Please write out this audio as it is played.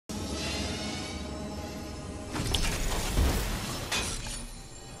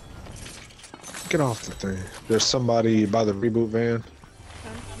Get off the thing. There's somebody by the reboot van.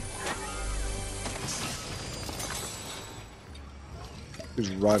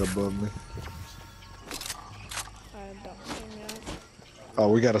 He's right above me. I don't see him yet.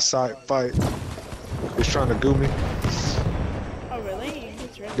 Oh, we got a side fight. He's trying to goo me. Oh, really?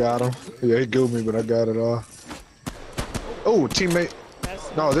 He's really Got him. Yeah, he gooed me, but I got it all. Oh, teammate.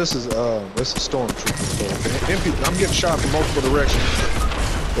 No, this is Stormtrooper. I'm getting shot from multiple directions.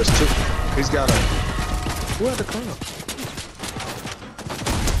 There's two. He's got a. Who had the car?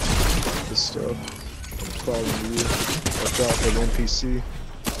 This stuff. I'm following you. Watch out for the NPC.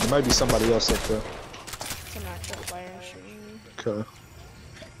 There might be somebody else up there. It's an actual player shooting me. Okay.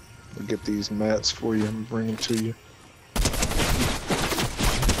 We'll get these mats for you and bring them to you.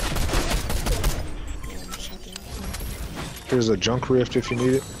 Here's a junk rift if you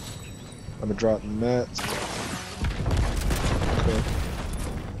need it. I'm gonna drop the mats. Okay.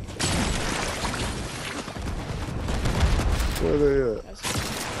 Where are they at?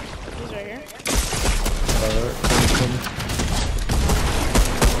 He's right here. Alright, come.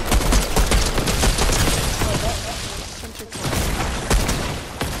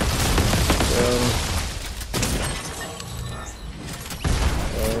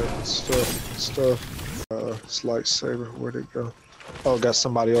 Alright, stuff. It's lightsaber. Where'd it go? Oh, got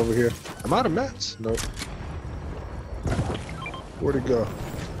somebody over here. Am I out of mats? Nope. Where'd it go?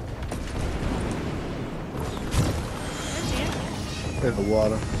 In the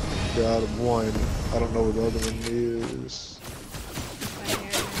water. Got him one. I don't know where the other one is.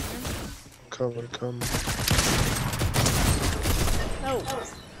 Coming. No.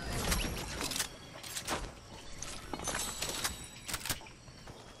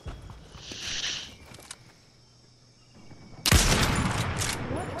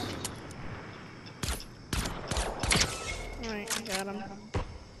 Alright, I got him.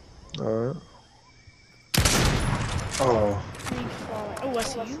 Alright. Oh. Oh, I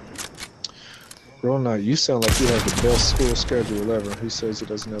see you. Ronald, you sound like you have the best school schedule ever. He says he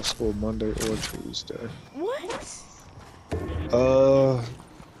doesn't have school Monday or Tuesday. What?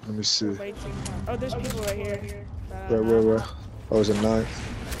 Let me see. Oh, there's people right here. Where? Oh, it's a 9th.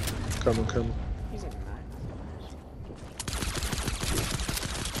 Coming. He's at 9.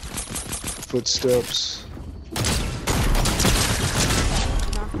 Footsteps.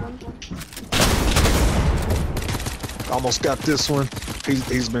 Knock one. Almost got this one.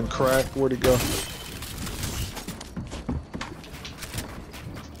 He's been cracked. Where'd he go?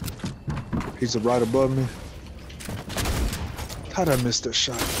 He's right above me. How'd I miss that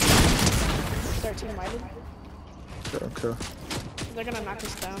shot? 13 lighted. Okay. They're gonna knock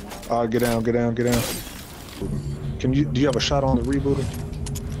us down. Get down. Do you have a shot on the rebooter?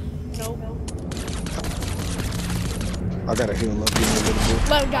 Nope. I gotta heal up. Give me a little bit.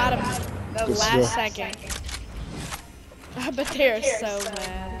 Look, got him. The Good last stuff. second. But they're so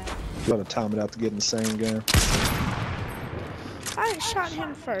mad. Gotta time it out to get in the same game. I shot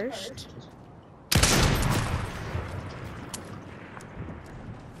him first.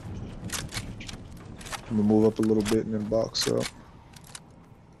 I'm gonna move up a little bit and then box up.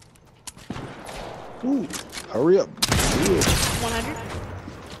 Ooh, hurry up. Good. 100.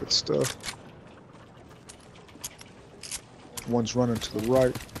 Good stuff. One's running to the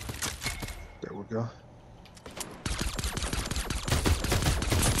right. There we go.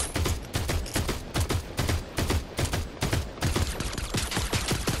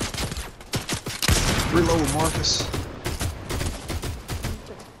 Reload, Marcus.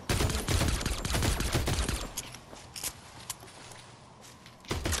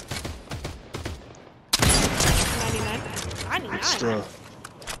 Good stuff.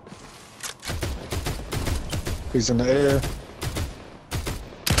 He's in the air.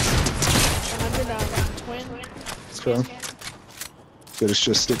 100 twin. Okay. Good, it's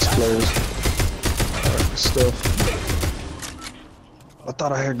just sticks closed. Alright, good stuff. I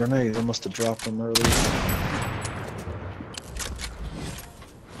thought I had grenades. I must have dropped them earlier.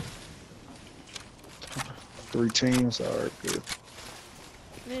 Three teams. Alright, good.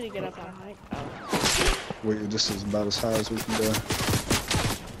 I need to get up on height. Oh. Wait, this is about as high as we can go.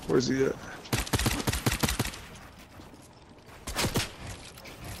 Where's he at?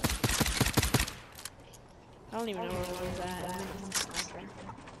 I don't even know where one's at.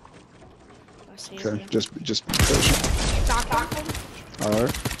 I see him. Okay, just be patient.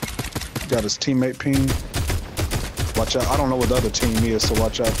 Alright. Got his teammate ping. Watch out. I don't know what the other team is, so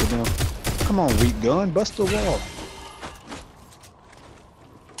watch out for them. Come on, weak gun. Bust the wall.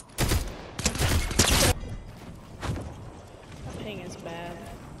 That ping is bad.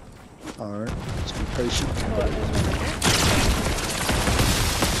 Alright, just be patient. Oh, there's one right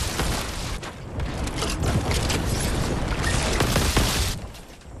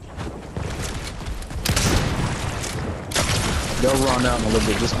spawn out in a little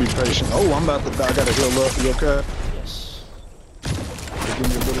bit. Just be patient. Oh, I'm about to die. I gotta heal up. You okay? Yes. Give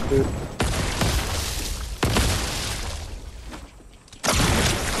me a little bit.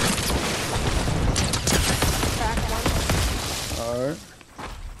 Crack one. Alright.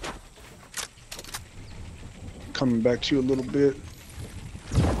 Coming back to you a little bit.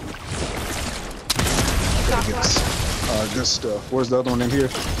 Gotta get this. Good stuff. Where's the other one in here?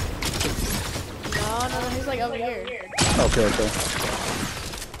 No, he's like over here. Okay, okay.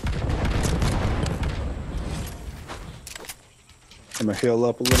 I'm gonna heal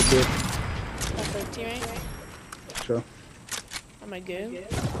up a little bit. That's the teammate. Sure. Am I good?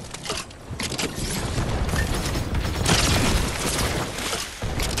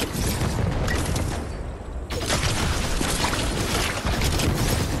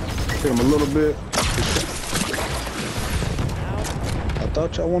 Hit him a little bit. Ow. I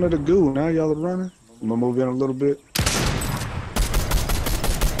thought y'all wanted a goo. Now y'all are running. I'm gonna move in a little bit. I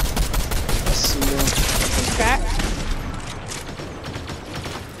see him. He's cracked.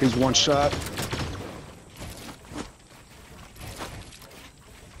 He's one shot.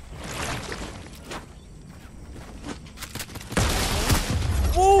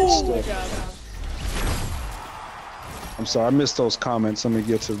 Oh, good job. I'm sorry, I missed those comments. Let me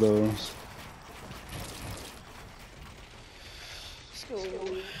get to those.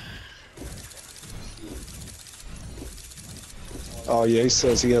 Oh yeah, he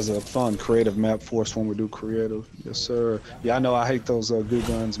says he has a fun creative map for us when we do creative. Yes sir. Yeah, I know I hate those goo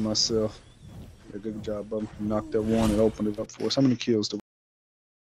guns myself. Yeah, good job, bub. You knocked that one and opened it up for us. How many kills do we